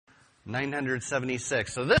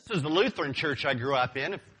976. So this is the Lutheran church I grew up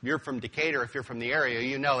in. If you're from Decatur, if you're from the area,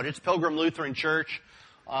 you know it. It's Pilgrim Lutheran Church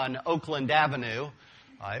on Oakland Avenue.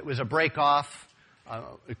 It was a break-off,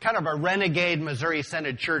 kind of a renegade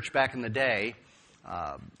Missouri-centered church back in the day.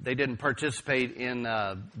 They didn't participate in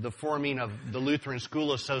the forming of the Lutheran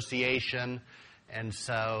School Association, and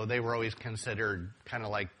so they were always considered kind of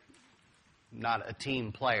like not a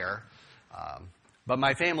team player. But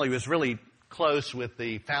my family was really close with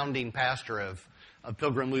the founding pastor of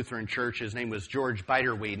Pilgrim Lutheran Church. His name was George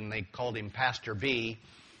Beiderweed, and they called him Pastor B.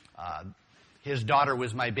 His daughter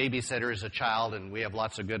was my babysitter as a child, and we have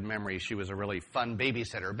lots of good memories. She was a really fun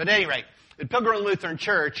babysitter. But at any rate, at Pilgrim Lutheran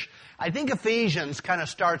Church, I think Ephesians kind of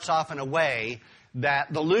starts off in a way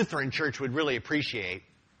that the Lutheran Church would really appreciate.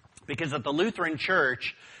 Because at the Lutheran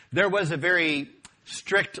Church, there was a very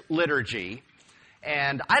strict liturgy.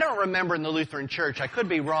 And I don't remember in the Lutheran Church, I could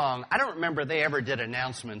be wrong, I don't remember they ever did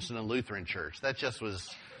announcements in the Lutheran Church. That just was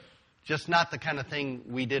just not the kind of thing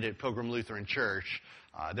we did at Pilgrim Lutheran Church.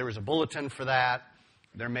 There was a bulletin for that.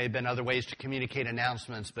 There may have been other ways to communicate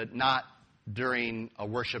announcements, but not during a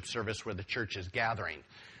worship service where the church is gathering.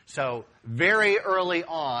 So very early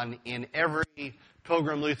on in every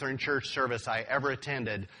Pilgrim Lutheran Church service I ever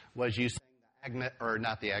attended was you sang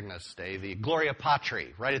the Gloria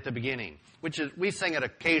Patri right at the beginning, which is, we sing it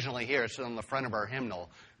occasionally here. It's on the front of our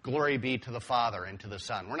hymnal. Glory be to the Father and to the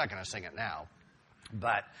Son. We're not going to sing it now,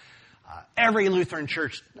 but every Lutheran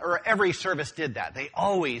church or every service did that. They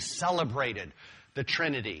always celebrated the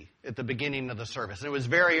Trinity at the beginning of the service. And it was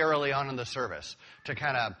very early on in the service to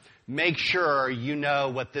kind of make sure you know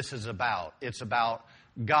what this is about. It's about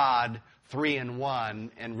God, three in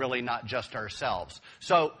one, and really not just ourselves.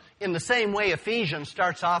 So in the same way, Ephesians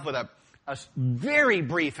starts off with a very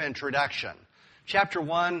brief introduction. Chapter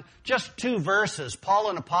 1, just 2 verses. Paul,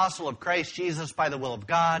 an apostle of Christ Jesus by the will of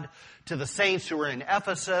God, to the saints who are in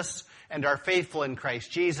Ephesus and are faithful in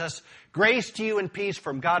Christ Jesus. Grace to you and peace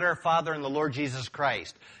from God our Father and the Lord Jesus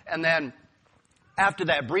Christ. And then after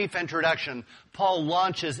that brief introduction, Paul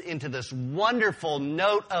launches into this wonderful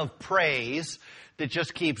note of praise that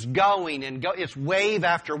just keeps going and it's wave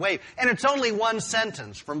after wave. And it's only one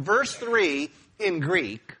sentence. From verse 3 in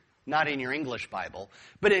Greek, not in your English Bible,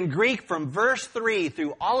 but in Greek from verse 3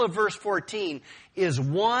 through all of verse 14 is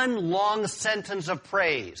one long sentence of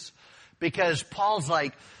praise. Because Paul's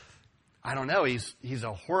like, I don't know, he's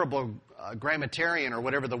a horrible grammatarian or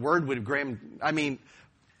whatever the word would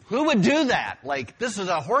who would do that? Like, this is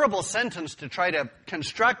a horrible sentence to try to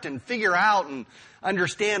construct and figure out and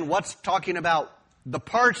understand what's talking about. The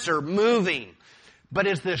parts are moving. But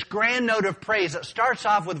it's this grand note of praise. It starts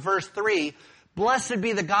off with verse 3, Blessed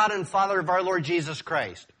be the God and Father of our Lord Jesus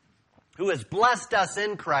Christ, who has blessed us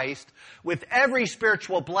in Christ with every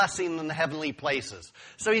spiritual blessing in the heavenly places.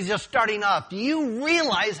 So he's just starting off. Do you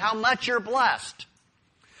realize how much you're blessed?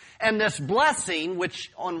 And this blessing,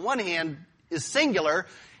 which on one hand is singular,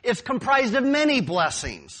 is comprised of many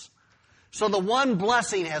blessings. So the one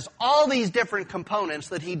blessing has all these different components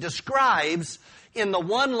that he describes in the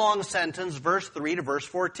one long sentence, verse 3 to verse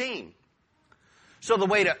 14. So the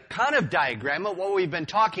way to kind of diagram it, what we've been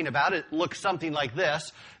talking about, it looks something like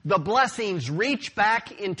this. The blessings reach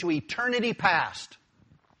back into eternity past.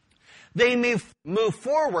 They move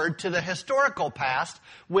forward to the historical past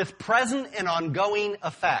with present and ongoing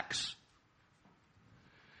effects.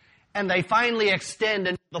 And they finally extend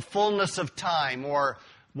into the fullness of time, or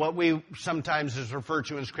what we sometimes is referred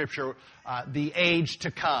to in Scripture, the age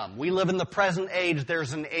to come. We live in the present age,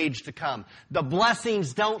 there's an age to come. The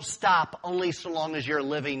blessings don't stop only so long as you're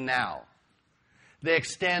living now. They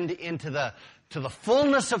extend into the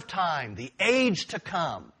fullness of time, the age to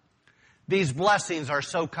come. These blessings are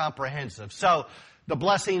so comprehensive. So, the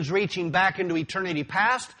blessings reaching back into eternity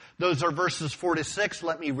past, those are verses 4 to 6.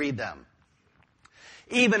 Let me read them.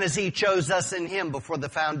 Even as he chose us in him before the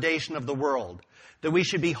foundation of the world, that we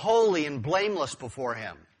should be holy and blameless before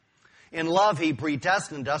him. In love he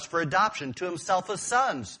predestined us for adoption to himself as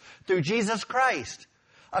sons through Jesus Christ,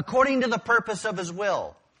 according to the purpose of his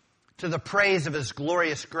will, to the praise of his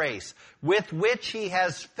glorious grace, with which he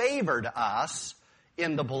has favored us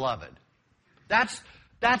in the beloved.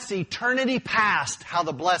 That's eternity past, how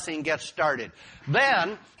the blessing gets started.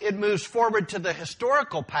 Then it moves forward to the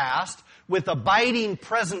historical past with abiding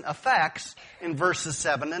present effects in verses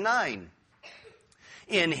 7 and 9.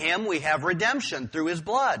 In him we have redemption through his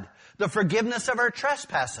blood, the forgiveness of our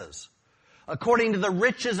trespasses, according to the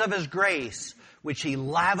riches of his grace, which he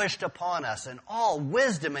lavished upon us in all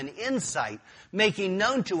wisdom and insight, making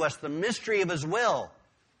known to us the mystery of his will,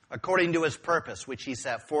 according to his purpose, which he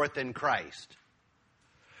set forth in Christ.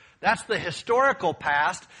 That's the historical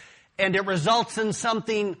past. And it results in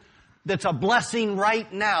something that's a blessing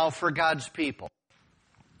right now for God's people.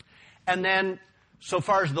 And then, so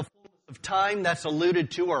far as the fullness of time, that's alluded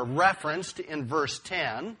to or referenced in verse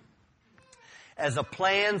 10 as a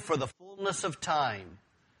plan for the fullness of time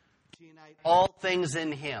to unite all things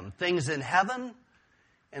in Him, things in heaven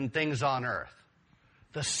and things on earth.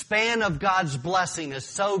 The span of God's blessing is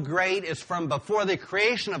so great, it's from before the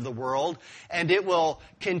creation of the world, and it will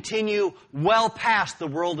continue well past the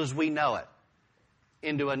world as we know it,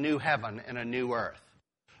 into a new heaven and a new earth.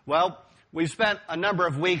 Well, we've spent a number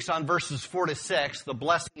of weeks on verses 4 to 6, the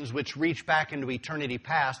blessings which reach back into eternity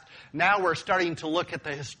past. Now we're starting to look at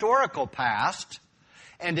the historical past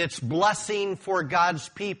and its blessing for God's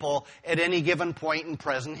people at any given point in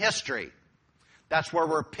present history. That's where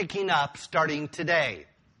we're picking up starting today.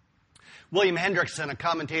 William Hendrickson, a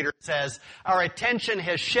commentator, says, our attention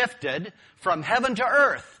has shifted from heaven to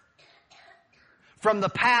earth, from the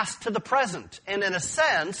past to the present, and in a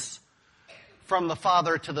sense, from the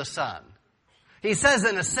Father to the Son. He says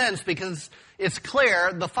in a sense because it's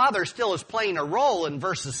clear the Father still is playing a role in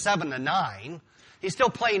verses 7 to 9. He's still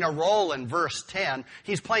playing a role in verse 10.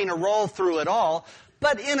 He's playing a role through it all.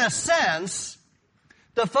 But in a sense,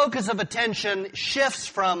 the focus of attention shifts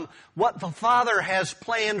from what the Father has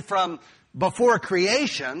planned from before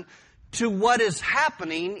creation to what is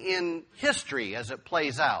happening in history as it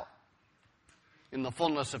plays out. In the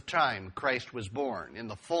fullness of time, Christ was born. In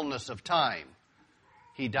the fullness of time,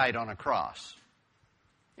 He died on a cross.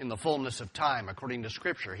 In the fullness of time, according to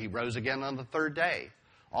Scripture, He rose again on the third day.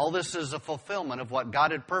 All this is a fulfillment of what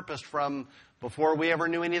God had purposed from before we ever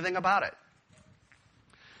knew anything about it.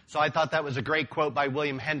 So I thought that was a great quote by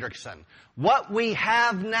William Hendrickson. What we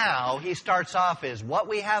have now, he starts off is, what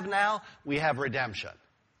we have now, we have redemption.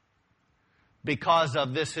 Because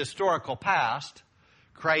of this historical past,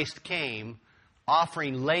 Christ came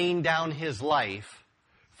laying down His life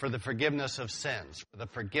for the forgiveness of sins, for the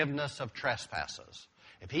forgiveness of trespasses.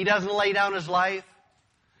 If He doesn't lay down His life,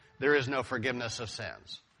 there is no forgiveness of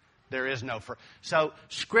sins. There is no So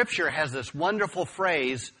Scripture has this wonderful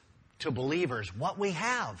phrase to believers, what we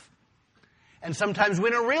have. And sometimes we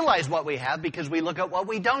don't realize what we have because we look at what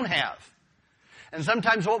we don't have. And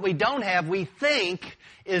sometimes what we don't have, we think,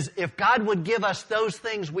 is if God would give us those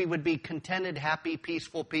things, we would be contented, happy,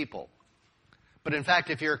 peaceful people. But in fact,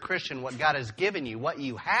 if you're a Christian, what God has given you, what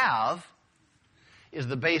you have, is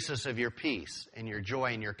the basis of your peace and your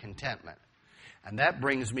joy and your contentment. And that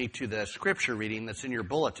brings me to the Scripture reading that's in your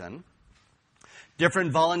bulletin.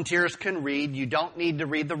 Different volunteers can read. You don't need to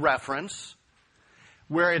read the reference.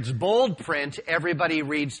 Where it's bold print, everybody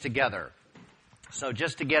reads together. So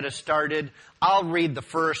just to get us started, I'll read the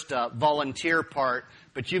first volunteer part,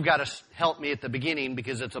 but you've got to help me at the beginning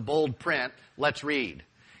because it's a bold print. Let's read.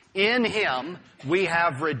 In Him we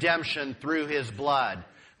have redemption through His blood,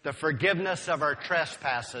 the forgiveness of our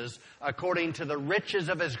trespasses according to the riches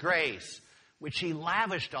of His grace, which He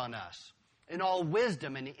lavished on us in all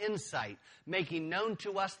wisdom and insight, making known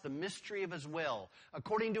to us the mystery of His will,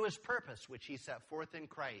 according to His purpose, which He set forth in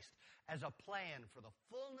Christ, as a plan for the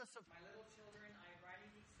fullness of... My little children, I am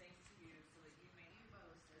writing these things to you so that you may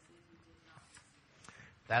boast as if you did not.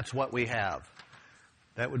 That's what we have.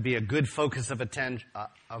 That would be a good focus of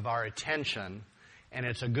our attention, and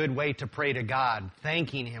it's a good way to pray to God,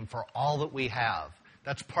 thanking Him for all that we have.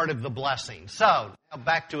 That's part of the blessing. So, now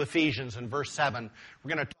back to Ephesians in verse 7.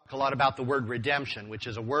 We're going to talk a lot about the word redemption, which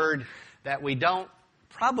is a word that we don't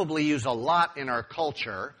probably use a lot in our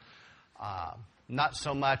culture. Not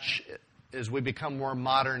so much as we become more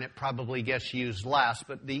modern, it probably gets used less.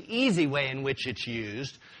 But the easy way in which it's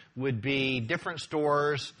used would be different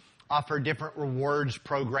stores offer different rewards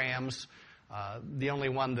programs. The only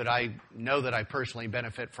one that I know that I personally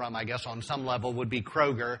benefit from, I guess on some level, would be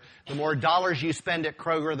Kroger. The more dollars you spend at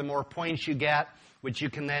Kroger, the more points you get, which you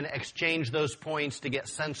can then exchange those points to get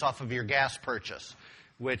cents off of your gas purchase,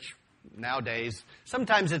 which nowadays,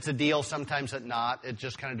 sometimes it's a deal, sometimes it's not. It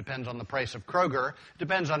just kind of depends on the price of Kroger. It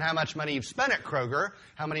depends on how much money you've spent at Kroger,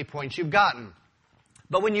 how many points you've gotten.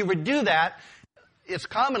 But when you do that, it's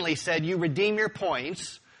commonly said you redeem your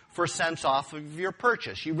points for cents off of your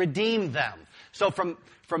purchase. You redeem them. So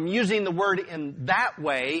from using the word in that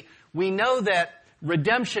way, we know that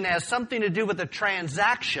redemption has something to do with a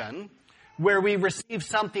transaction where we receive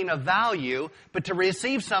something of value, but to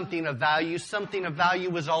receive something of value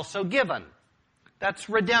was also given. That's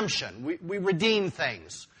redemption. We redeem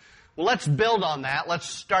things. Well, let's build on that. Let's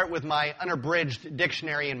start with my unabridged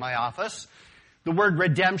dictionary in my office. The word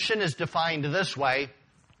redemption is defined this way.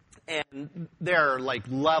 And there are like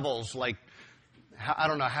levels, like I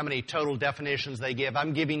don't know how many total definitions they give.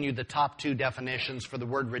 I'm giving you the top 2 definitions for the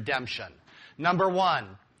word redemption. Number 1,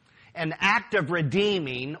 an act of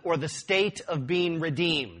redeeming or the state of being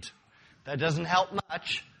redeemed. That doesn't help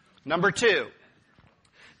much. Number 2,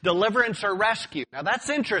 deliverance or rescue. Now that's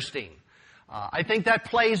interesting. I think that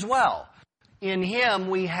plays well. In Him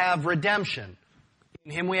we have redemption.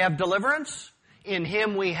 In Him we have deliverance. In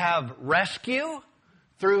Him we have rescue.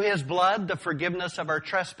 Through His blood, the forgiveness of our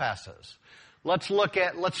trespasses. Let's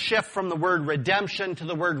shift from the word redemption to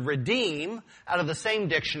the word redeem out of the same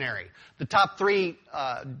dictionary. The top 3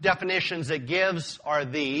 definitions it gives are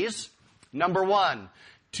these. Number 1,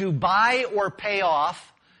 to buy or pay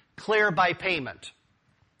off, clear by payment.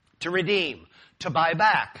 To redeem, to buy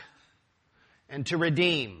back. And to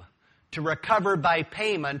redeem, to recover by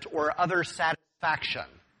payment or other satisfaction.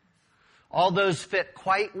 All those fit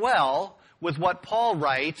quite well with what Paul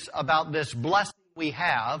writes about this blessing we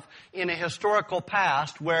have in a historical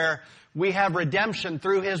past where we have redemption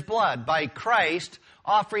through His blood. By Christ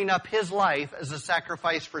offering up His life as a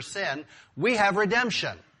sacrifice for sin, we have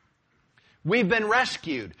redemption. We've been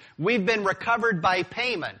rescued. We've been recovered by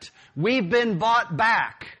payment. We've been bought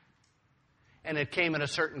back. And it came at a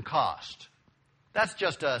certain cost. That's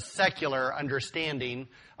just a secular understanding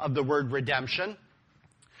of the word redemption.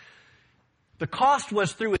 The cost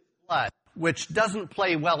was through His blood, which doesn't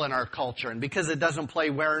play well in our culture. And because it doesn't play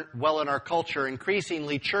well in our culture,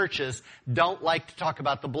 increasingly churches don't like to talk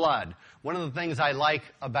about the blood. One of the things I like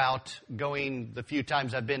about going the few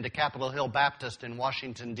times I've been to Capitol Hill Baptist in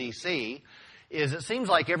Washington, D.C., is it seems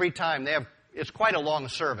like every time it's quite a long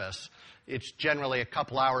service. It's generally a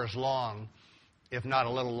couple hours long, if not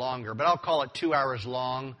a little longer. But I'll call it 2 hours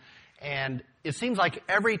long. And it seems like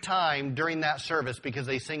every time during that service, because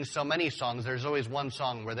they sing so many songs, there's always one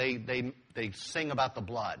song where they sing about the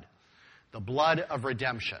blood of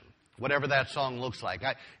redemption, whatever that song looks like.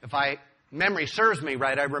 If memory serves me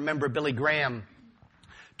right, I remember Billy Graham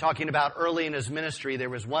talking about early in his ministry, there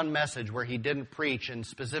was one message where he didn't preach and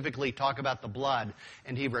specifically talk about the blood,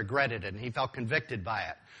 and he regretted it, and he felt convicted by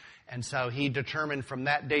it. And so he determined from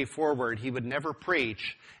that day forward he would never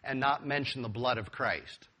preach and not mention the blood of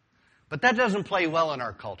Christ. But that doesn't play well in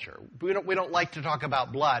our culture. We don't like to talk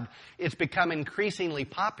about blood. It's become increasingly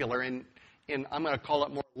popular in I'm going to call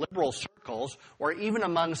it more liberal circles, or even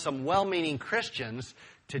among some well-meaning Christians,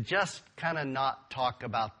 to just kind of not talk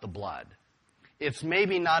about the blood. It's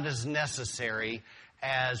maybe not as necessary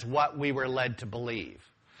as what we were led to believe.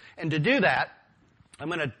 And to do that, I'm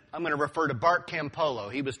going to refer to Bart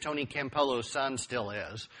Campolo. He was Tony Campolo's son, still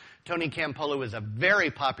is. Tony Campolo is a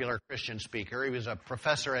very popular Christian speaker. He was a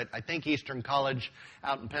professor at, I think, Eastern College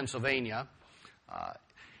out in Pennsylvania.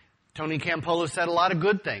 Tony Campolo said a lot of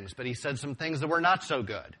good things, but he said some things that were not so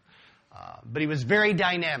good. But he was very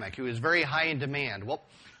dynamic. He was very high in demand.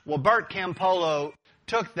 Well, Bart Campolo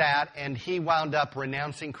took that and he wound up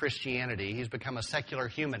renouncing Christianity. He's become a secular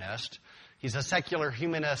humanist. He's a secular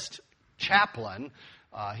humanist chaplain.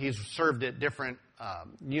 He's served at different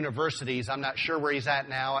universities. I'm not sure where he's at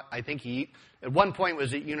now. I think he, at one point,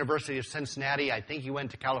 was at University of Cincinnati. I think he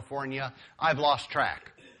went to California. I've lost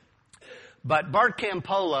track. But Bart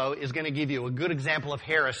Campolo is going to give you a good example of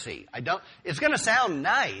heresy. It's going to sound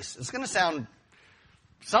nice. It's going to sound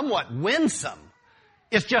somewhat winsome.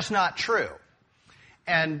 It's just not true.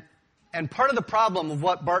 And part of the problem of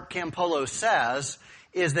what Bart Campolo says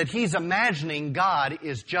is that he's imagining God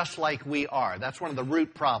is just like we are. That's one of the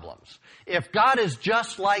root problems. If God is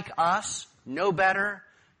just like us, no better,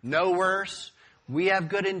 no worse, we have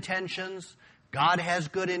good intentions, God has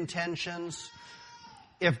good intentions.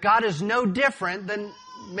 If God is no different, then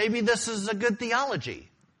maybe this is a good theology.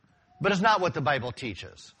 But it's not what the Bible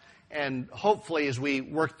teaches. And hopefully as we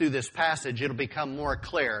work through this passage, it'll become more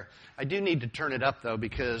clear. I do need to turn it up, though,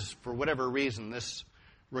 because for whatever reason, this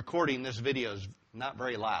video is not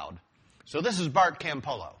very loud. So this is Bart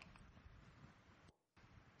Campolo.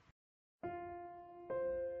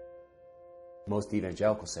 Most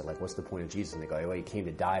evangelicals say, what's the point of Jesus? And they go, well, he came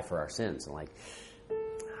to die for our sins. And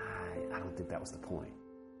I don't think that was the point.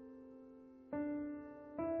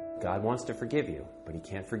 God wants to forgive you, but he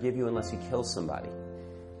can't forgive you unless he kills somebody.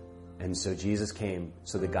 And so Jesus came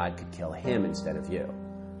so that God could kill him instead of you.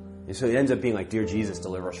 And so it ends up being like, dear Jesus,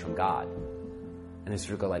 deliver us from God. And I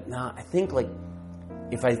sort of go I think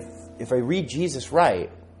if I read Jesus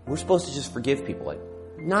right, we're supposed to just forgive people,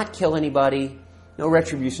 not kill anybody, no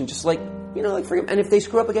retribution, just forgive. And if they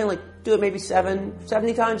screw up again, do it maybe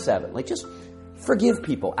 70 times 7. Just forgive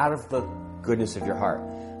people out of the goodness of your heart.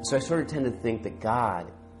 So I sort of tend to think that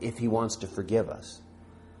God, if he wants to forgive us,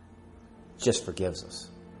 just forgives us.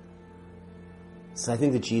 So I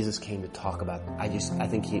think that Jesus came to talk about,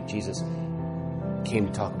 Jesus came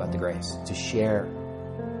to talk about the grace, to share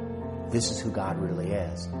this is who God really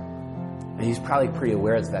is. And he's probably pretty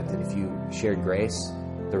aware of the fact that if you shared grace,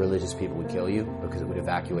 the religious people would kill you because it would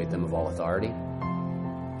evacuate them of all authority.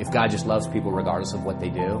 If God just loves people regardless of what they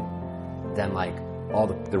do, then like all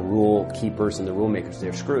the rule keepers and the rule makers,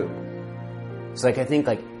 they're screwed. So like I think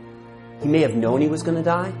like he may have known he was going to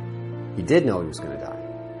die. He did know he was going to die.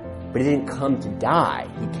 But he didn't come to die.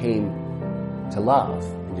 He came to love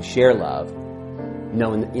and to share love,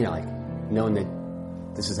 knowing that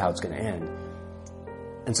this is how it's going to end.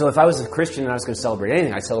 And so if I was a Christian and I was going to celebrate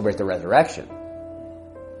anything, I'd celebrate the resurrection.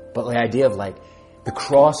 But the idea of like the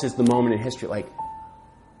cross is the moment in history, like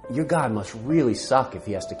your God must really suck if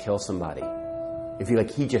he has to kill somebody. If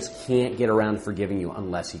he just can't get around to forgiving you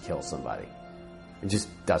unless he kills somebody. It just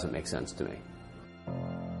doesn't make sense to me.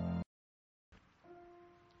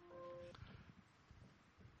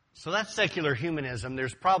 So that's secular humanism.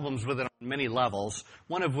 There's problems with it on many levels.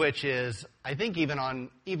 One of which is, I think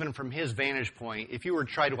even from his vantage point, if you were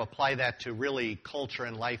to try to apply that to really culture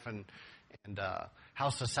and life and how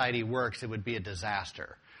society works, it would be a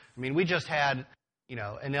disaster. I mean, we just had,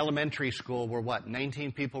 an elementary school where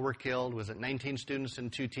 19 people were killed? Was it 19 students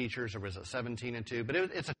and 2 teachers, or was it 17 and 2? But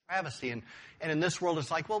it's a travesty. And in this world,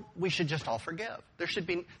 it's like, well, we should just all forgive.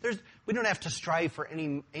 We don't have to strive for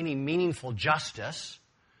any meaningful justice.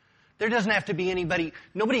 There doesn't have to be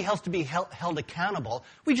nobody else to be held accountable.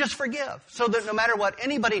 We just forgive. So that no matter what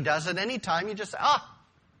anybody does at any time, you just say,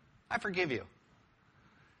 I forgive you.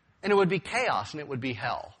 And it would be chaos and it would be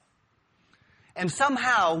hell. And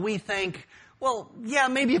somehow we think, well, yeah,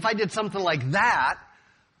 maybe if I did something like that,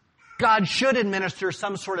 God should administer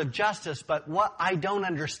some sort of justice, but what I don't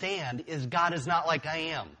understand is God is not like I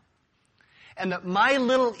am. And that my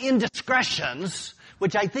little indiscretions,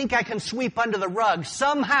 which I think I can sweep under the rug,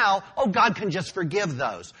 somehow, God can just forgive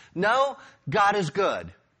those. No, God is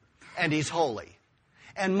good, and he's holy.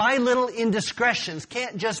 And my little indiscretions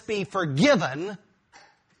can't just be forgiven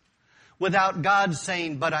without God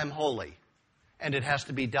saying, but I'm holy, and it has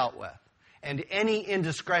to be dealt with. And any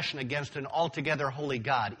indiscretion against an altogether holy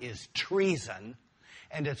God is treason,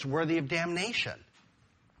 and it's worthy of damnation.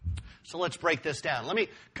 So let's break this down. Let me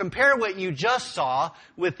compare what you just saw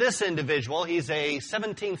with this individual. He's a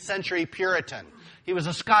 17th century Puritan. He was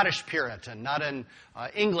a Scottish Puritan, not an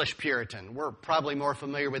English Puritan. We're probably more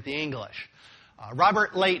familiar with the English.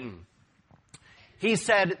 Robert Leighton. He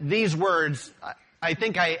said these words. I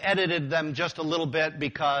think I edited them just a little bit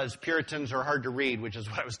because Puritans are hard to read, which is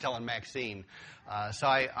what I was telling Maxine. So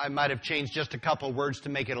I might have changed just a couple words to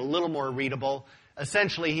make it a little more readable.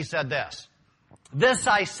 Essentially, he said this. This,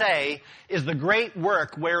 I say, is the great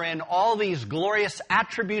work wherein all these glorious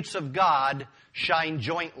attributes of God shine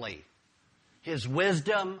jointly. His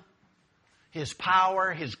wisdom, his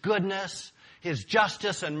power, his goodness, his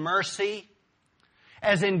justice and mercy.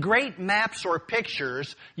 As in great maps or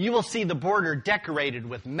pictures, you will see the border decorated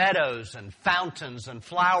with meadows and fountains and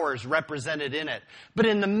flowers represented in it. But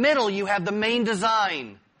in the middle, you have the main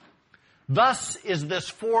design. Thus is this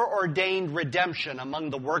foreordained redemption among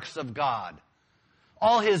the works of God.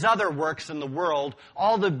 All his other works in the world,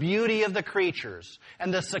 all the beauty of the creatures,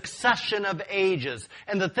 and the succession of ages,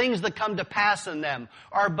 and the things that come to pass in them,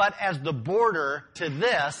 are but as the border to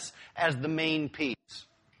this as the main piece.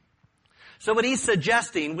 So what he's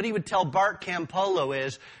suggesting, what he would tell Bart Campolo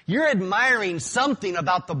is, you're admiring something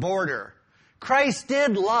about the border. Christ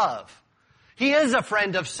did love. He is a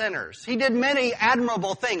friend of sinners. He did many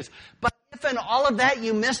admirable things. But if in all of that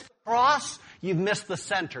you missed the cross, you've missed the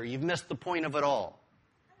center. You've missed the point of it all.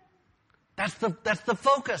 That's the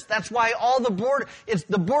focus. That's why the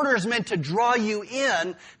border is meant to draw you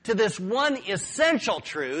in to this one essential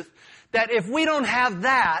truth that if we don't have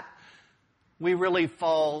that, we really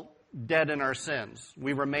fall dead in our sins.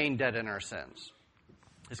 We remain dead in our sins.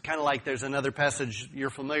 It's kind of like there's another passage, you're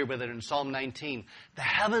familiar with it in Psalm 19. The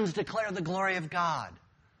heavens declare the glory of God.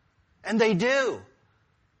 And they do.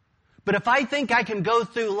 But if I think I can go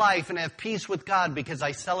through life and have peace with God because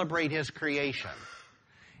I celebrate his creation,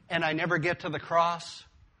 and I never get to the cross,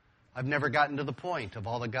 I've never gotten to the point of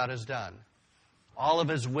all that God has done. All of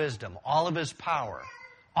his wisdom, all of his power,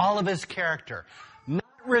 all of his character. Not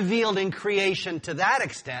revealed in creation to that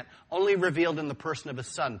extent, only revealed in the person of his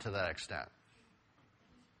Son to that extent.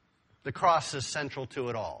 The cross is central to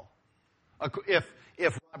it all.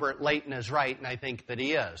 If Robert Leighton is right, and I think that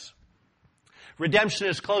he is. Redemption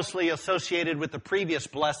is closely associated with the previous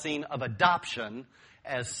blessing of adoption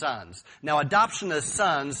as sons. Now, adoption as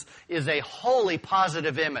sons is a wholly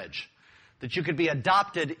positive image. that you could be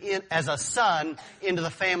adopted as a son into the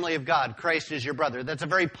family of God. Christ is your brother. That's a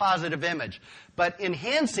very positive image. But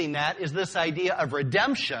enhancing that is this idea of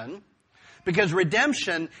redemption, because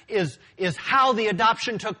redemption is how the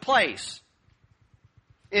adoption took place.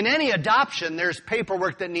 In any adoption, there's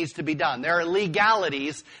paperwork that needs to be done. There are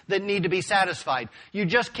legalities that need to be satisfied. You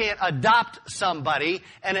just can't adopt somebody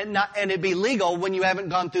and it be legal when you haven't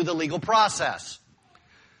gone through the legal process.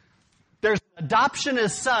 There's adoption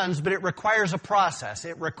as sons, but it requires a process.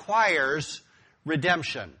 It requires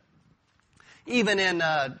redemption. Even in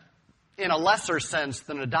a lesser sense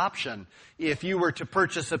than adoption, if you were to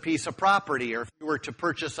purchase a piece of property or if you were to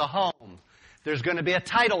purchase a home, there's going to be a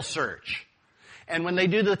title search. And when they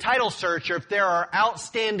do the title search, or if there are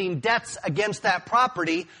outstanding debts against that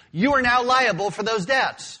property, you are now liable for those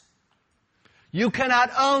debts. You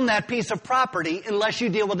cannot own that piece of property unless you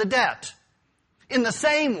deal with the debt. In the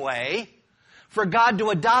same way, for God to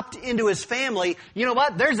adopt into His family, you know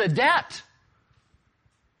what? There's a debt.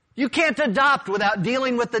 You can't adopt without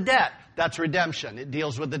dealing with the debt. That's redemption. It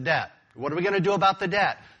deals with the debt. What are we going to do about the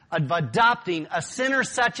debt? Of adopting a sinner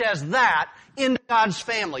such as that into God's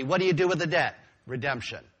family. What do you do with the debt?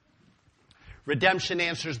 Redemption. Redemption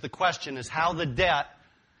answers the question is how the debt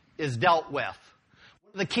is dealt with.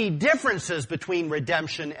 One of the key differences between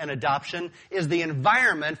redemption and adoption is the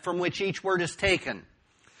environment from which each word is taken.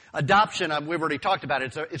 Adoption, we've already talked about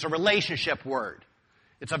it, it's a relationship word.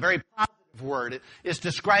 It's a very positive word. It's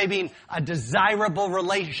describing a desirable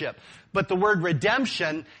relationship. But the word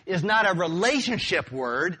redemption is not a relationship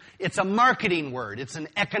word, it's a marketing word. It's an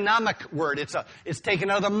economic word. It's taken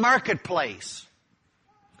out of the marketplace.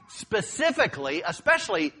 Specifically,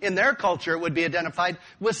 especially in their culture, it would be identified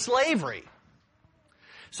with slavery.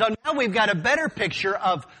 So now we've got a better picture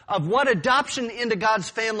of what adoption into God's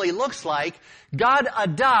family looks like. God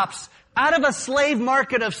adopts out of a slave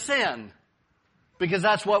market of sin, because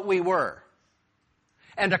that's what we were.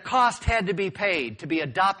 And a cost had to be paid to be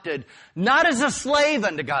adopted, not as a slave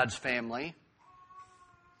into God's family,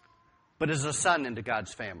 but as a son into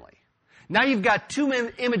God's family. Now you've got two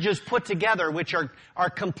images put together which are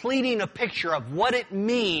completing a picture of what it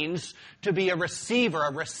means to be a receiver,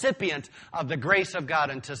 a recipient of the grace of God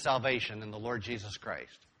unto salvation in the Lord Jesus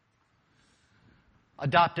Christ.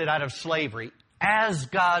 Adopted out of slavery as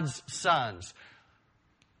God's sons.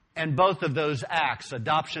 And both of those acts,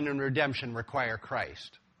 adoption and redemption, require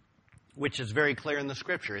Christ, which is very clear in the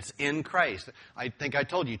Scripture. It's in Christ. I think I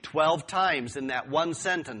told you 12 times in that one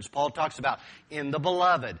sentence, Paul talks about in the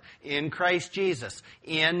beloved, in Christ Jesus,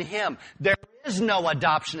 in Him. There is no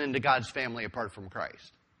adoption into God's family apart from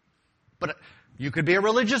Christ. But you could be a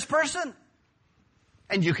religious person,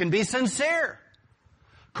 and you can be sincere.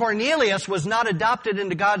 Cornelius was not adopted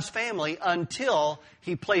into God's family until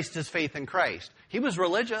he placed his faith in Christ. He was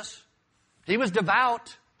religious. He was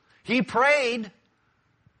devout. He prayed.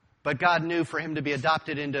 But God knew for him to be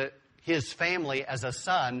adopted into His family as a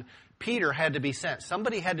son, Peter had to be sent.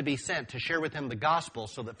 Somebody had to be sent to share with him the gospel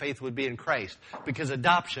so that faith would be in Christ, because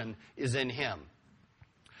adoption is in Him.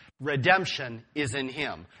 Redemption is in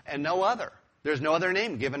Him, and no other. There's no other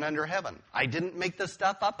name given under heaven. I didn't make this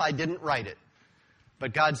stuff up. I didn't write it.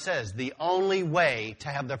 But God says the only way to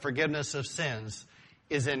have the forgiveness of sins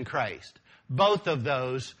is in Christ. Both of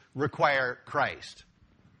those require Christ.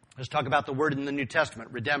 Let's talk about the word in the New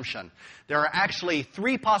Testament, redemption. There are actually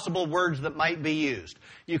three possible words that might be used.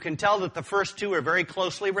 You can tell that the first two are very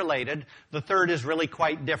closely related. The third is really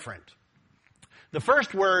quite different. The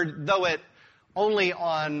first word, though it only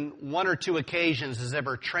on one or two occasions is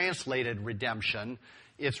ever translated redemption,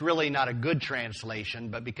 it's really not a good translation,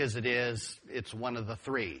 but because it is, it's one of the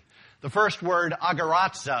three. The first word,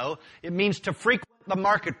 agorazo, it means to frequent the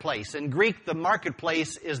marketplace. In Greek, the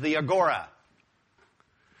marketplace is the agora.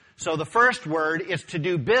 So the first word is to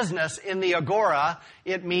do business in the agora.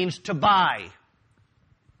 It means to buy,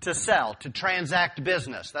 to sell, to transact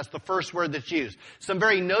business. That's the first word that's used. Some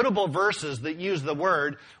very notable verses that use the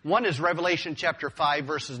word. One is Revelation chapter 5,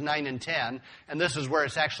 verses 9 and 10. And this is where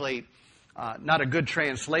it's actually not a good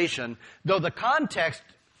translation. Though the context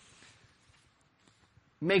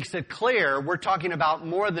makes it clear we're talking about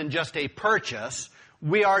more than just a purchase.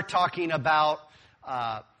 We are talking about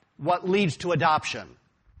what leads to adoption.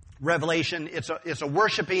 Revelation, it's a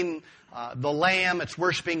worshiping the Lamb. It's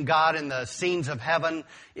worshiping God in the scenes of heaven.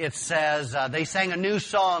 It says, they sang a new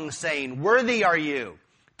song saying, "Worthy are you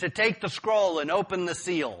to take the scroll and open the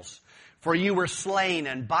seals. For you were slain,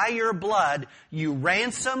 and by your blood you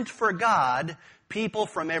ransomed for God people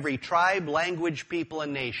from every tribe, language, people,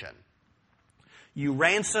 and nation." You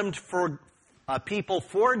ransomed for people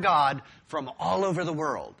for God from all over the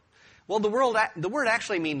world. Well, the word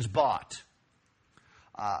actually means bought.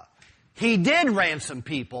 He did ransom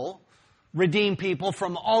people, redeem people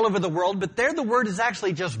from all over the world, but there the word is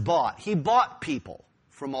actually just bought. He bought people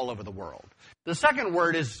from all over the world. The second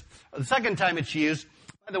time it's used,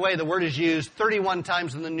 by the way, the word is used 31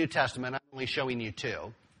 times in the New Testament. I'm only showing you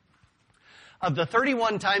 2. Of the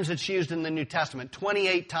 31 times it's used in the New Testament,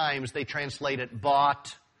 28 times they translate it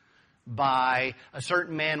bought, buy. A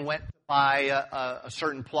certain man went to buy a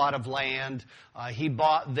certain plot of land. He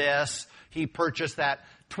bought this. He purchased that.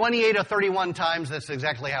 28 or 31 times, that's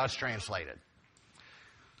exactly how it's translated.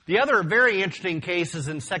 The other very interesting case is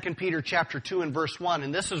in 2 Peter chapter 2 and verse 1,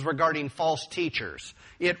 and this is regarding false teachers.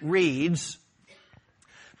 It reads,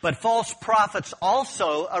 "But false prophets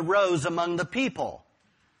also arose among the people,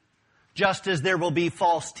 just as there will be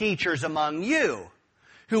false teachers among you,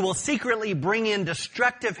 who will secretly bring in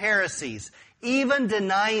destructive heresies, even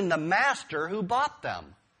denying the master who bought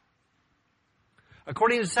them."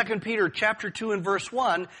 According to 2 Peter chapter 2 and verse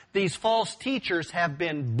 1, these false teachers have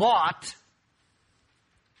been bought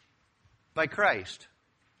by Christ.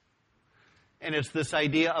 And it's this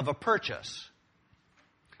idea of a purchase.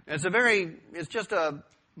 It's just a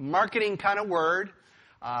marketing kind of word.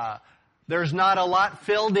 There's not a lot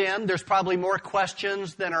filled in. There's probably more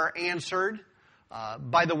questions than are answered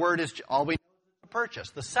by the word. Is all we know is a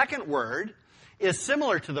purchase. The second word is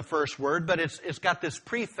similar to the first word, but it's got this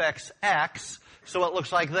prefix X, so it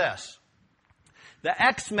looks like this. The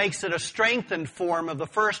X makes it a strengthened form of the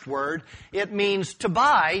first word. It means to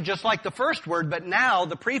buy, just like the first word, but now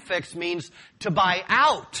the prefix means to buy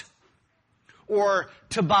out, or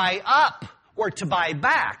to buy up, or to buy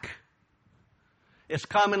back. It's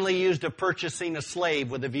commonly used of purchasing a slave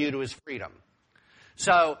with a view to his freedom.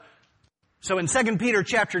 So in 2 Peter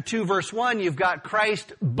chapter 2 verse 1, you've got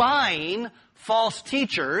Christ buying false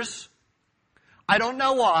teachers. I don't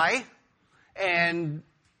know why, and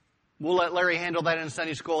we'll let Larry handle that in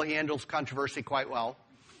Sunday school. He handles controversy quite well.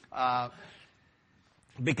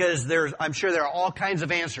 Because I'm sure there are all kinds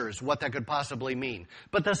of answers what that could possibly mean.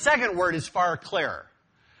 But the second word is far clearer.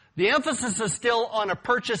 The emphasis is still on a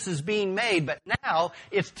purchase is being made, but now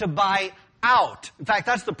it's to buy out. In fact,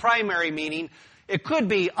 that's the primary meaning. It could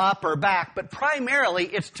be up or back, but primarily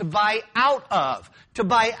it's to buy out of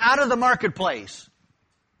the marketplace.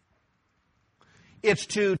 It's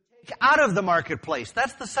to take out of the marketplace.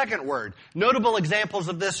 That's the second word. Notable examples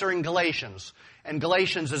of this are in Galatians. And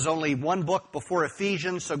Galatians is only one book before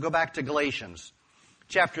Ephesians, so go back to Galatians.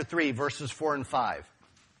 Chapter 3, verses 4 and 5.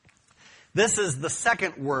 This is the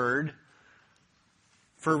second word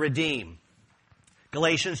for redeem.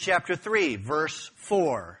 Galatians chapter 3, verse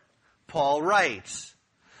 4. Paul writes,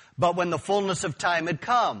 "But when the fullness of time had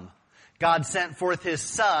come, God sent forth His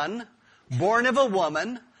Son, born of a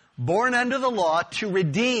woman, born under the law, to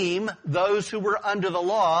redeem those who were under the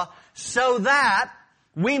law, so that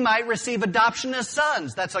we might receive adoption as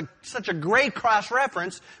sons." That's such a great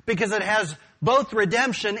cross-reference because it has both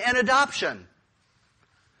redemption and adoption.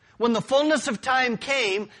 When the fullness of time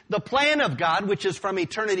came, the plan of God, which is from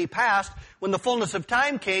eternity past, when the fullness of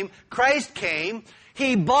time came, Christ came,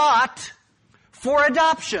 He bought for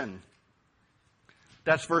adoption.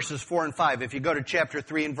 That's verses 4 and 5. If you go to chapter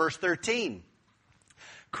 3 and verse 13,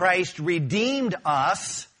 Christ redeemed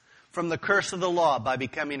us from the curse of the law by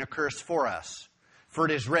becoming a curse for us. For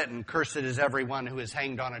it is written, "Cursed is everyone who is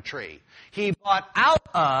hanged on a tree." He bought out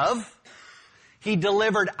of, He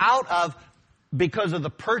delivered out of, because of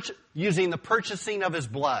using the purchasing of His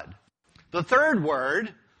blood. The third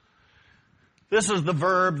word, this is the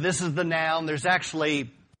verb, this is the noun. There's actually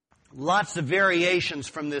lots of variations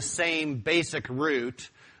from this same basic root.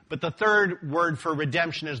 But the third word for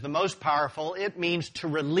redemption is the most powerful. It means to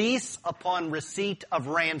release upon receipt of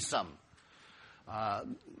ransom.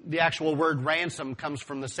 The actual word ransom comes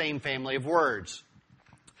from the same family of words.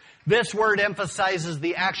 This word emphasizes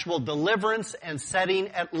the actual deliverance and setting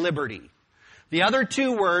at liberty. The other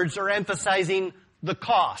two words are emphasizing the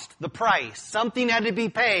cost, the price. Something had to be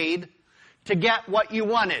paid to get what you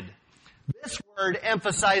wanted. This word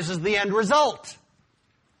emphasizes the end result.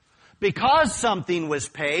 Because something was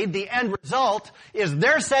paid, the end result is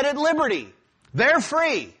they're set at liberty. They're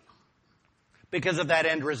free because of that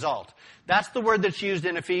end result. That's the word that's used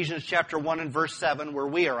in Ephesians chapter 1 and verse 7, where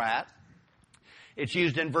we are at. It's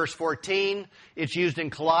used in verse 14. It's used in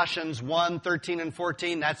Colossians 1, 13 and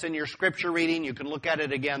 14. That's in your scripture reading. You can look at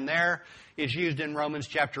it again there. It's used in Romans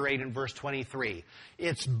chapter 8 and verse 23.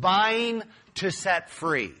 It's buying to set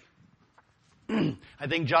free. I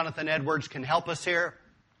think Jonathan Edwards can help us here.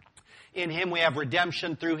 In him we have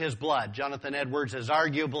redemption through his blood. Jonathan Edwards is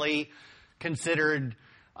arguably considered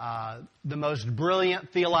the most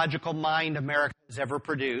brilliant theological mind America has ever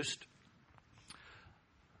produced.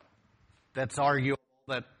 that's arguable,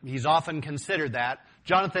 but he's often considered that.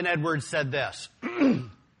 Jonathan Edwards said this: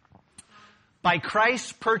 by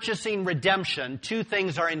Christ's purchasing redemption, two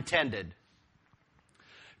things are intended.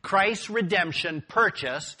 Christ's redemption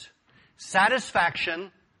purchased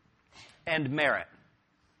satisfaction and merit.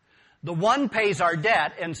 The one pays our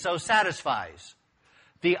debt and so satisfies.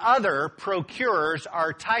 The other procures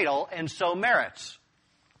our title and so merits.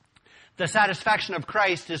 The satisfaction of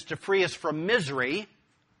Christ is to free us from misery.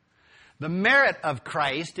 The merit of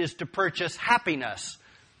Christ is to purchase happiness.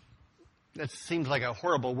 That seems like a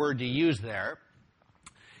horrible word to use there.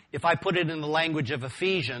 If I put it in the language of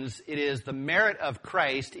Ephesians, it is the merit of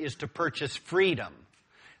Christ is to purchase freedom.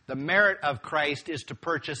 The merit of Christ is to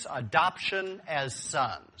purchase adoption as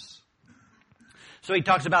sons. So he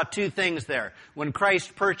talks about two things there. When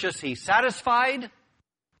Christ purchased, he satisfied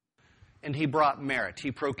and he brought merit.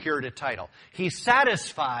 He procured a title. He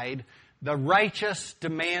satisfied the righteous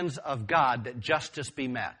demands of God that justice be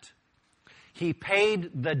met. He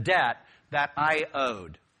paid the debt that I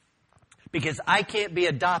owed. Because I can't be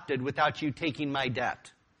adopted without you taking my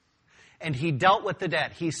debt. And he dealt with the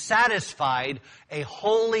debt. He satisfied a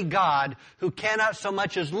holy God who cannot so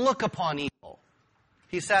much as look upon evil.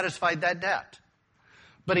 He satisfied that debt.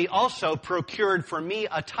 But he also procured for me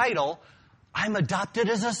a title. I'm adopted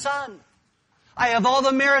as a son. I have all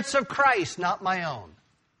the merits of Christ, not my own.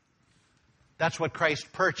 That's what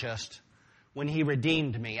Christ purchased when he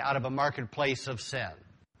redeemed me out of a marketplace of sin.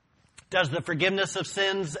 Does the forgiveness of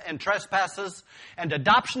sins and trespasses and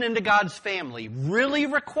adoption into God's family really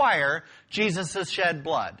require Jesus' shed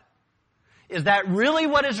blood? Is that really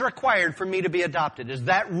what is required for me to be adopted? Is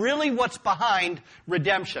that really what's behind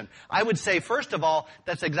redemption? I would say, first of all,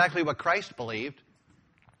 that's exactly what Christ believed.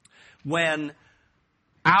 When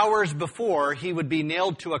hours before he would be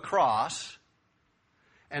nailed to a cross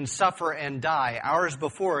and suffer and die, hours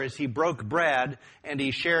before, as he broke bread and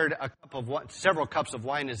he shared several cups of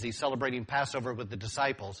wine as he's celebrating Passover with the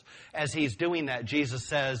disciples. As he's doing that, Jesus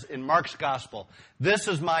says in Mark's gospel, "This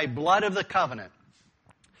is my blood of the covenant,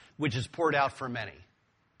 which is poured out for many."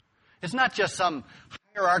 It's not just some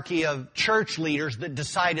hierarchy of church leaders that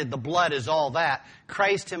decided the blood is all that.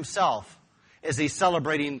 Christ himself, as he's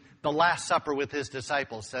celebrating the Last Supper with his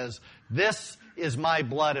disciples, says, "This is my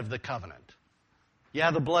blood of the covenant."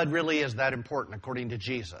 Yeah, the blood really is that important according to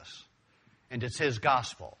Jesus. And it's his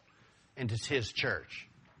gospel. And it's his church.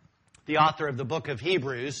 The author of the book of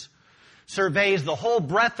Hebrews surveys the whole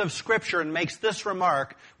breadth of Scripture and makes this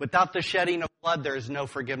remark: without the shedding of blood, there is no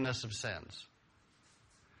forgiveness of sins.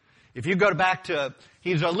 If you go back to,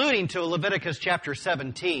 he's alluding to Leviticus chapter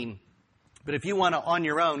 17. But if you want to, on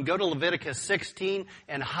your own, go to Leviticus 16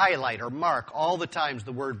 and highlight or mark all the times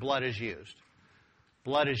the word blood is used.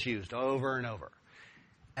 Blood is used over and over.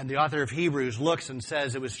 And the author of Hebrews looks and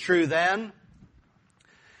says, it was true then.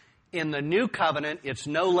 In the new covenant, it's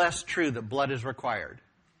no less true that blood is required.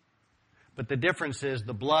 But the difference is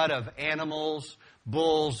the blood of animals,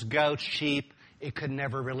 bulls, goats, sheep, it could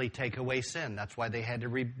never really take away sin. That's why they had to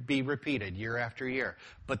be repeated year after year.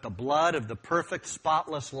 But the blood of the perfect,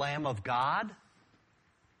 spotless Lamb of God,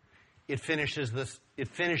 it finishes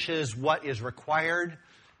what is required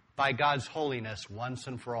by God's holiness once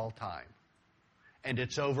and for all time. And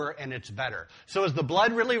it's over and it's better. So is the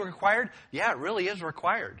blood really required? Yeah, it really is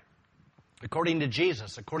required. According to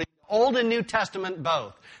Jesus, according to Old and New Testament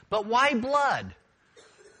both. But why blood?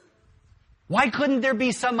 Why couldn't there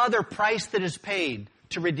be some other price that is paid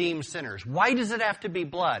to redeem sinners? Why does it have to be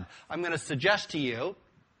blood? I'm going to suggest to you,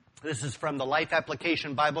 this is from the Life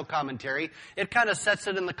Application Bible Commentary. It kind of sets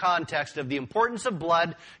it in the context of the importance of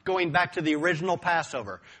blood going back to the original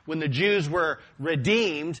Passover, when the Jews were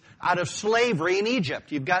redeemed out of slavery in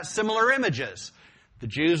Egypt. You've got similar images.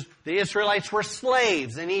 The Israelites were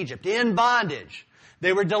slaves in Egypt, in bondage.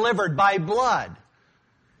 They were delivered by blood.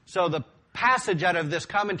 So the passage out of this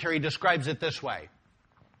commentary describes it this way.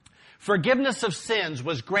 Forgiveness of sins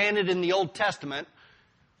was granted in the Old Testament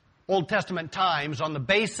times on the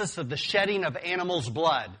basis of the shedding of animals'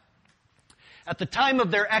 blood. At the time of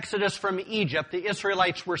their exodus from Egypt, the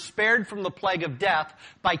Israelites were spared from the plague of death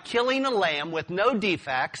by killing a lamb with no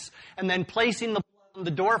defects and then placing the blood on the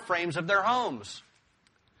door frames of their homes.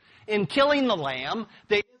 In killing the lamb,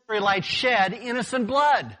 the Israelites shed innocent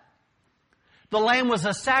blood. The lamb was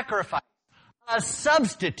a sacrifice, a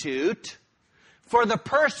substitute for the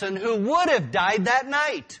person who would have died that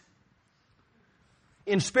night.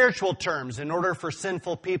 In spiritual terms, in order for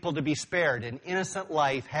sinful people to be spared, an innocent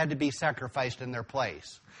life had to be sacrificed in their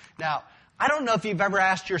place. Now, I don't know if you've ever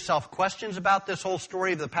asked yourself questions about this whole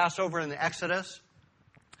story of the Passover and the Exodus.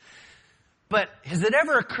 But has it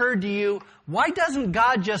ever occurred to you, why doesn't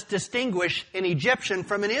God just distinguish an Egyptian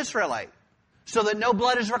from an Israelite so that no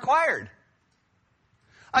blood is required?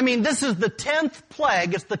 I mean, this is the 10th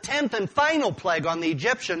plague. It's the 10th and final plague on the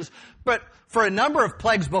Egyptians. But for a number of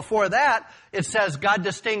plagues before that, it says God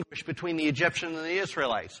distinguished between the Egyptians and the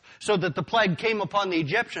Israelites. So that the plague came upon the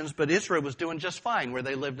Egyptians, but Israel was doing just fine where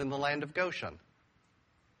they lived in the land of Goshen.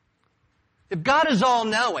 If God is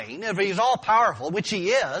all-knowing, if He's all-powerful, which He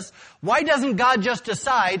is, why doesn't God just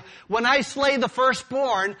decide, when I slay the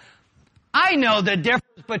firstborn, I know the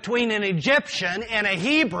difference between an Egyptian and a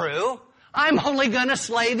Hebrew. I'm only going to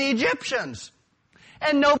slay the Egyptians.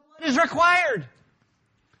 And no blood is required.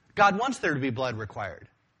 God wants there to be blood required.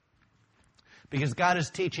 Because God is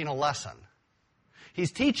teaching a lesson.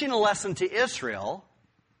 He's teaching a lesson to Israel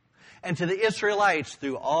and to the Israelites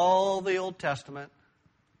through all the Old Testament.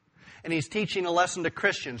 And He's teaching a lesson to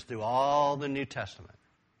Christians through all the New Testament.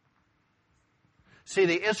 See,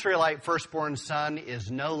 the Israelite firstborn son is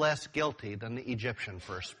no less guilty than the Egyptian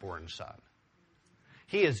firstborn son.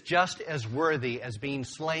 He is just as worthy as being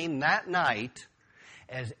slain that night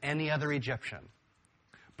as any other Egyptian.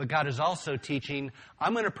 But God is also teaching,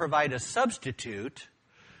 I'm going to provide a substitute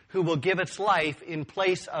who will give its life in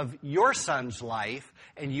place of your son's life,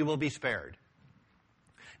 and you will be spared.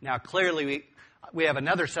 Now, clearly, we have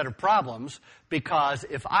another set of problems, because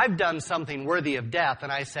if I've done something worthy of death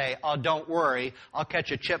and I say, oh, don't worry, I'll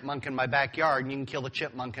catch a chipmunk in my backyard and you can kill the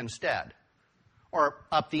chipmunk instead. Or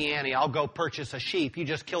up the ante, I'll go purchase a sheep, you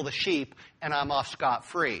just kill the sheep and I'm off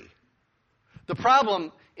scot-free. The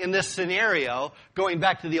problem in this scenario, going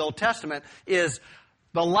back to the Old Testament, is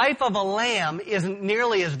the life of a lamb isn't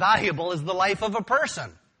nearly as valuable as the life of a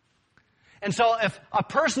person. And so if a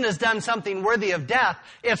person has done something worthy of death,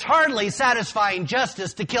 it's hardly satisfying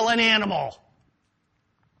justice to kill an animal.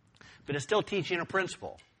 But it's still teaching a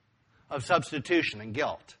principle of substitution and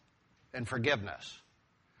guilt and forgiveness.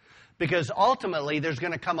 Because ultimately there's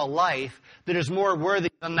going to come a life that is more worthy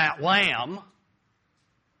than that lamb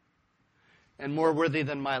and more worthy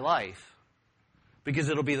than my life, because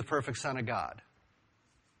it'll be the perfect Son of God.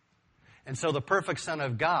 And so the perfect Son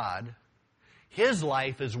of God, His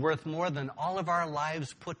life is worth more than all of our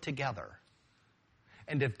lives put together.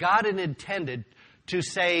 And if God had intended to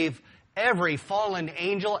save every fallen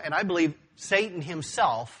angel, and I believe Satan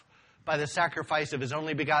himself, by the sacrifice of His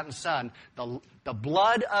only begotten Son, the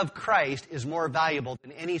blood of Christ is more valuable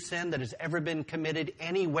than any sin that has ever been committed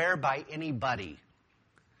anywhere by anybody.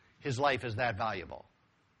 His life is that valuable.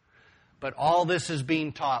 But all this is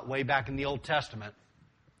being taught way back in the Old Testament,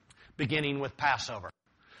 beginning with Passover.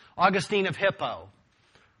 Augustine of Hippo,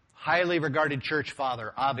 highly regarded church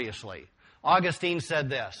father, obviously. Augustine said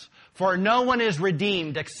this, "For no one is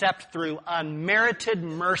redeemed except through unmerited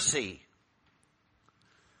mercy,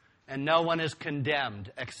 and no one is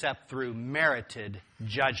condemned except through merited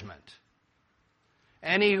judgment."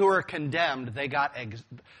 Any who are condemned, they got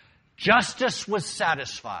justice was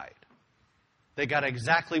satisfied. They got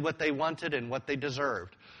exactly what they wanted and what they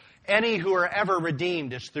deserved. Any who are ever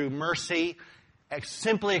redeemed is through mercy,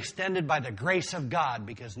 simply extended by the grace of God,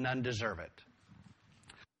 because none deserve it.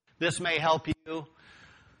 This may help you.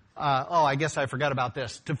 I guess I forgot about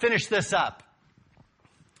this. To finish this up,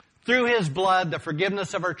 through His blood, the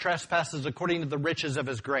forgiveness of our trespasses according to the riches of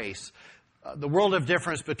His grace. The world of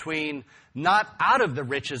difference between not out of the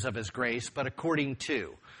riches of His grace, but according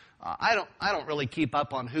to. I don't really keep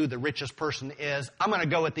up on who the richest person is. I'm going to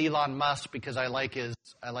go with Elon Musk because I like his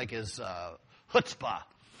chutzpah.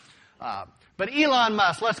 But Elon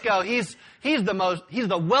Musk, let's go. He's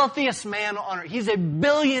the wealthiest man on earth. He's a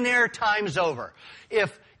billionaire times over.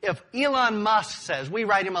 If Elon Musk says, we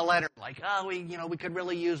write him a letter like, we could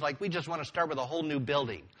really use, we just want to start with a whole new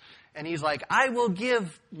building. And he's like, I will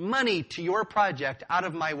give money to your project out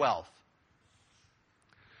of my wealth.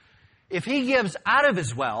 If he gives out of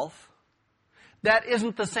his wealth, that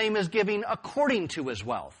isn't the same as giving according to his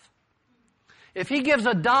wealth. If he gives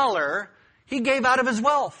 $1, he gave out of his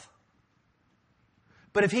wealth.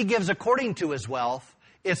 But if he gives according to his wealth,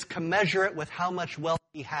 it's commensurate with how much wealth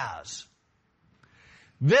he has.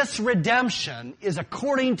 This redemption is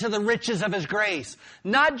according to the riches of His grace.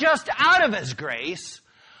 Not just out of His grace,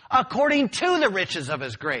 according to the riches of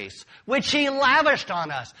His grace, which He lavished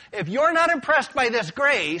on us. If you're not impressed by this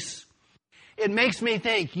grace, it makes me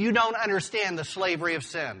think you don't understand the slavery of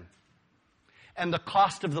sin and the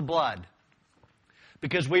cost of the blood,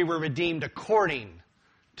 because we were redeemed according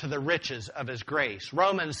to the riches of His grace.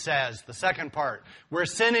 Romans says, the second part, where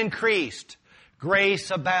sin increased,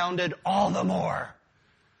 grace abounded all the more.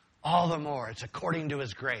 All the more. It's according to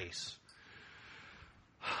His grace.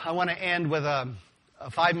 I want to end with a a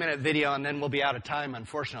 5-minute video, and then we'll be out of time,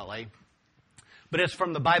 unfortunately. But it's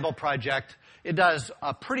from the Bible Project. It does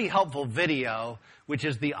a pretty helpful video, which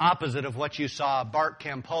is the opposite of what you saw Bart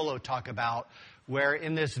Campolo talk about, where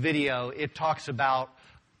in this video it talks about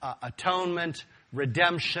atonement,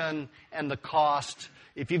 redemption, and the cost.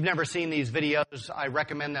 If you've never seen these videos, I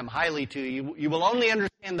recommend them highly to you. You will only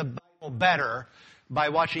understand the Bible better by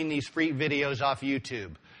watching these free videos off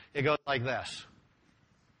YouTube. It goes like this.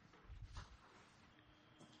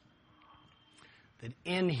 That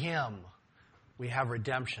in Him we have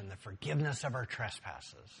redemption, the forgiveness of our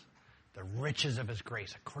trespasses, the riches of His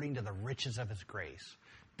grace, according to the riches of His grace.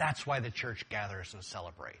 That's why the church gathers and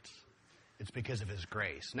celebrates. It's because of His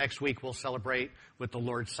grace. Next week we'll celebrate with the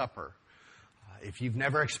Lord's Supper. If you've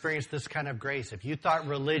never experienced this kind of grace, if you thought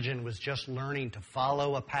religion was just learning to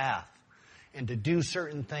follow a path and to do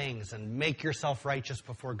certain things and make yourself righteous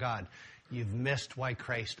before God, you've missed why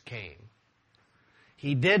Christ came.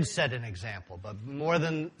 He did set an example, but more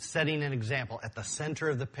than setting an example, at the center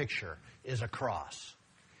of the picture is a cross.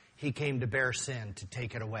 He came to bear sin, to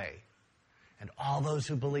take it away. And all those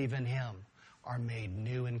who believe in Him are made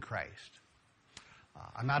new in Christ.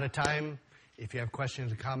 I'm out of time. If you have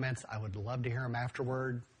questions or comments, I would love to hear them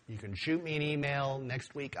afterward. You can shoot me an email.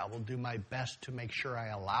 Next week, I will do my best to make sure I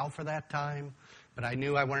allow for that time. But I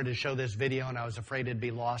knew I wanted to show this video, and I was afraid it'd be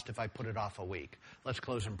lost if I put it off a week. Let's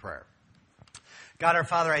close in prayer. God, our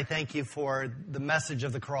Father, I thank You for the message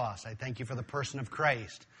of the cross. I thank You for the person of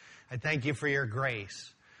Christ. I thank You for Your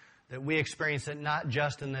grace, that we experience it not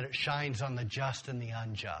just in that it shines on the just and the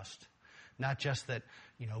unjust. Not just that,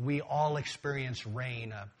 we all experience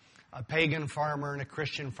rain. A pagan farmer and a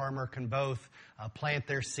Christian farmer can both plant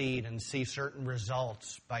their seed and see certain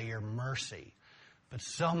results by Your mercy. But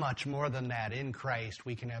so much more than that, in Christ,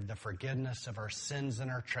 we can have the forgiveness of our sins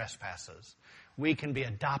and our trespasses. We can be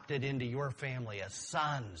adopted into Your family as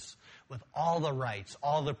sons with all the rights,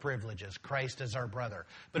 all the privileges. Christ is our brother,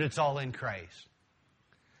 but it's all in Christ.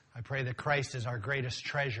 I pray that Christ is our greatest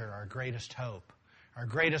treasure, our greatest hope, our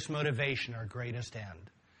greatest motivation, our greatest end.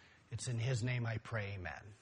 It's in His name I pray, amen.